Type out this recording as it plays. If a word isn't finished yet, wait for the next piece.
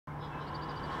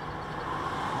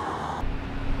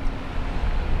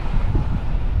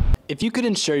If you could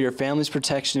ensure your family's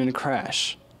protection in a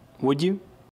crash, would you?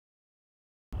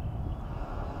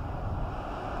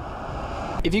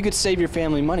 If you could save your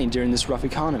family money during this rough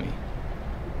economy,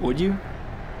 would you?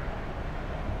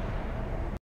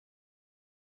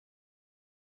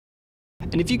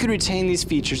 And if you could retain these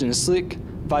features in a slick,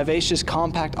 vivacious,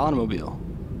 compact automobile,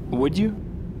 would you?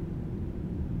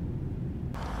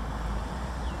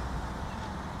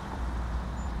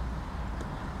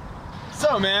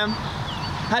 So, ma'am,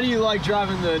 how do you like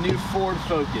driving the new Ford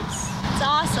Focus? It's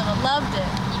awesome. I loved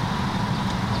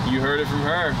it. You heard it from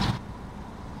her.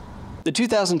 The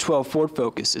 2012 Ford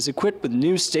Focus is equipped with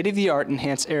new state-of-the-art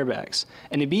enhanced airbags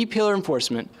and a B-pillar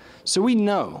enforcement, so we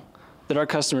know that our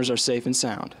customers are safe and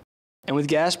sound. And with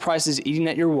gas prices eating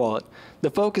at your wallet,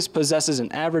 the Focus possesses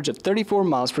an average of 34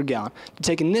 miles per gallon to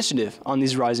take initiative on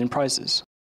these rising prices.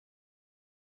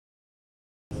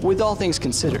 With all things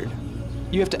considered,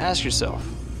 you have to ask yourself,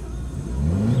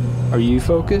 are you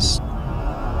focused?